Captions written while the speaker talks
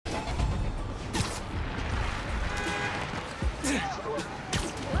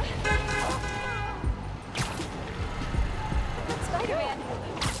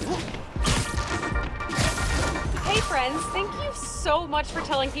so much for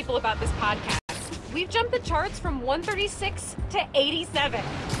telling people about this podcast. We've jumped the charts from 136 to 87.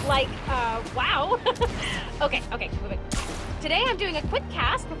 Like, wow. Okay, moving. Today I'm doing a quick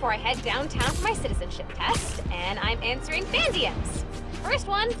cast before I head downtown for my citizenship test, and I'm answering fan DMs. First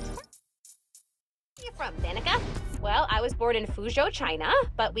one. Where are you from, Danica? Well, I was born in Fuzhou, China,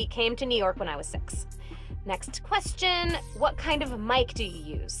 but we came to New York when I was 6. Next question. What kind of mic do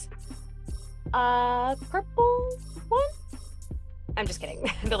you use? Purple one? I'm just kidding.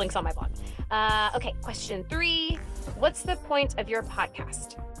 The link's on my blog. Okay, question 3. What's the point of your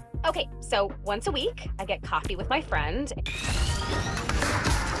podcast? Okay, so once a week, I get coffee with my friend.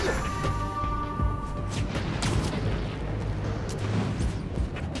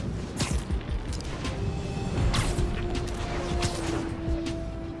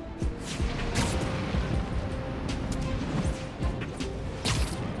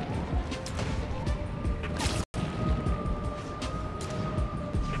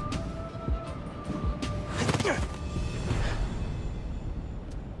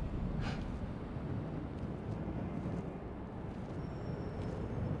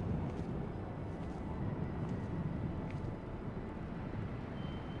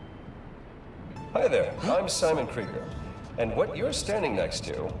 Hi there, I'm Simon Krieger, and what you're standing next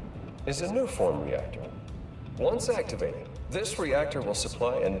to is a new form reactor. Once activated, this reactor will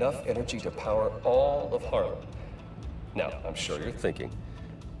supply enough energy to power all of Harlem. Now, I'm sure you're thinking,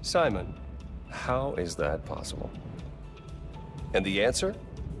 Simon, how is that possible? And the answer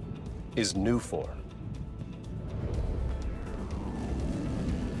is new form.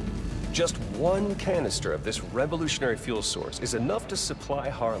 Just one canister of this revolutionary fuel source is enough to supply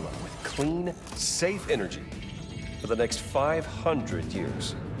Harlem with clean, safe energy for the next 500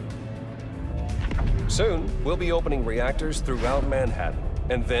 years. Soon, we'll be opening reactors throughout Manhattan,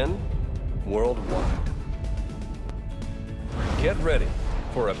 and then worldwide. Get ready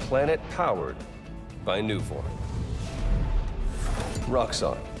for a planet powered by new form.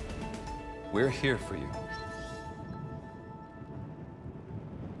 Roxxon, we're here for you.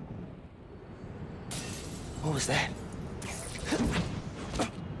 What was that?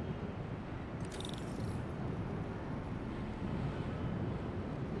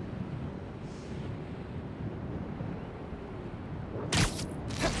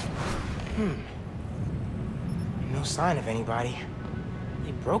 No sign of anybody.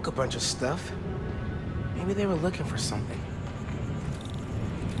 They broke a bunch of stuff. Maybe they were looking for something.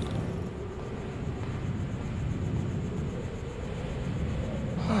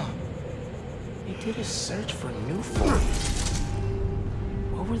 Huh. They did a search for new form.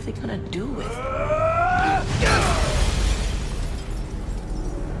 What were they gonna do with it?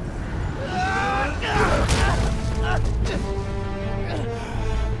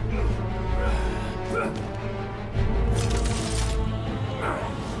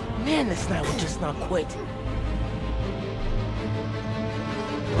 Man, this night will just not quit.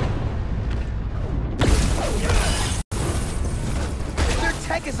 Their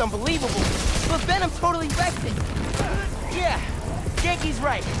tech is unbelievable, but Venom totally wrecked it. Yeah, Yankee's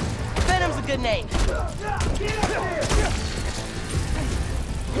right. Venom's a good name.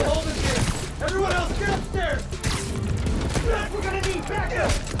 Hold it here. Everyone else, get upstairs. We're gonna need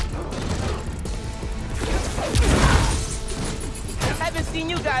backup. Haven't seen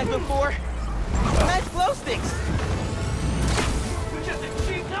you guys before. Nice glow sticks. You're just a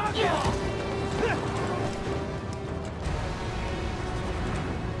cheap knockoff.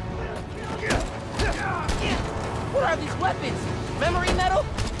 What are these weapons? Memory metal?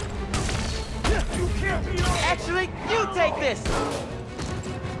 You can't beat all. Actually, you take this.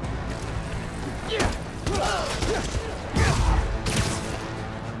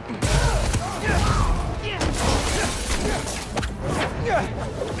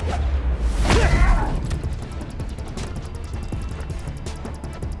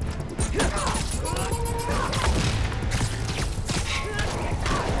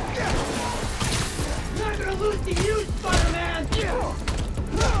 Not gonna lose to you, Spiderman. You're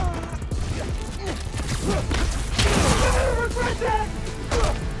gonna regret that.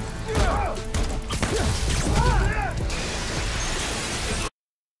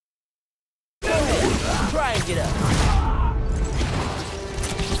 Try and get up.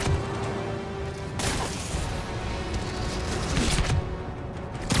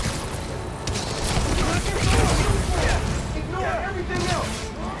 Ignore everything else.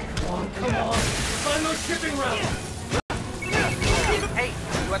 Come on. Find those shipping routes. Hey,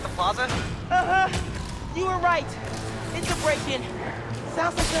 you at the plaza? Uh-huh. You were right. It's a break-in.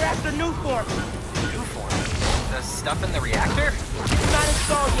 Sounds like they're after new form. New form? The stuff in the reactor? It's not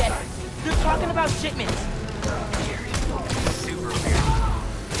installed yet. They're talking about shipments. Weird. Super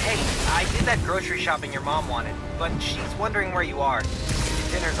Hey, I did that grocery shopping your mom wanted, but she's wondering where you are.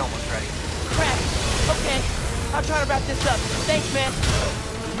 Dinner's almost ready. Crap. Okay, I'll try to wrap this up. Thanks, man.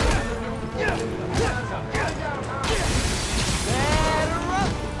 Batter up.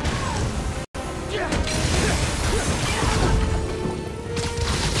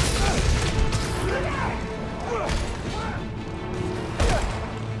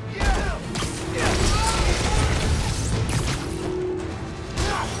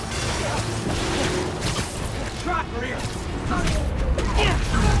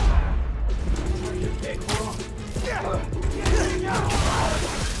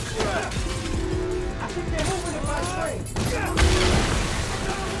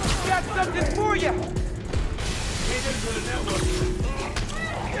 Got something for you.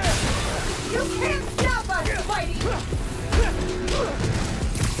 You can't stop us, Spidey!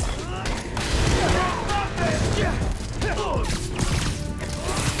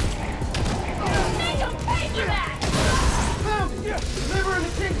 Make him pay for that!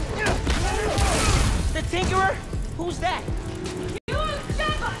 The Tinkerer? Who's that? You won't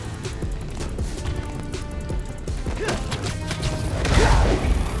stop us!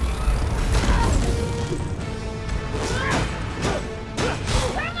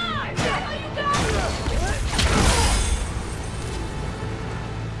 Come on! Now you got it!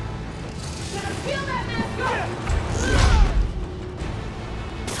 Gonna feel that mask go!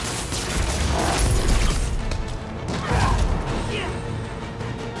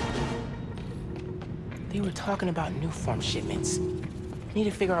 They were talking about new form shipments. Need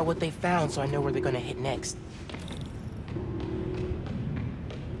to figure out what they found so I know where they're gonna hit next.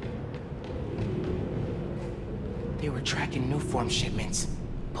 They were tracking new form shipments.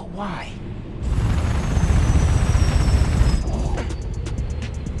 But why?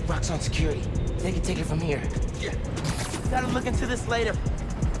 Roxxon security. They can take it from here. Gotta look into this later.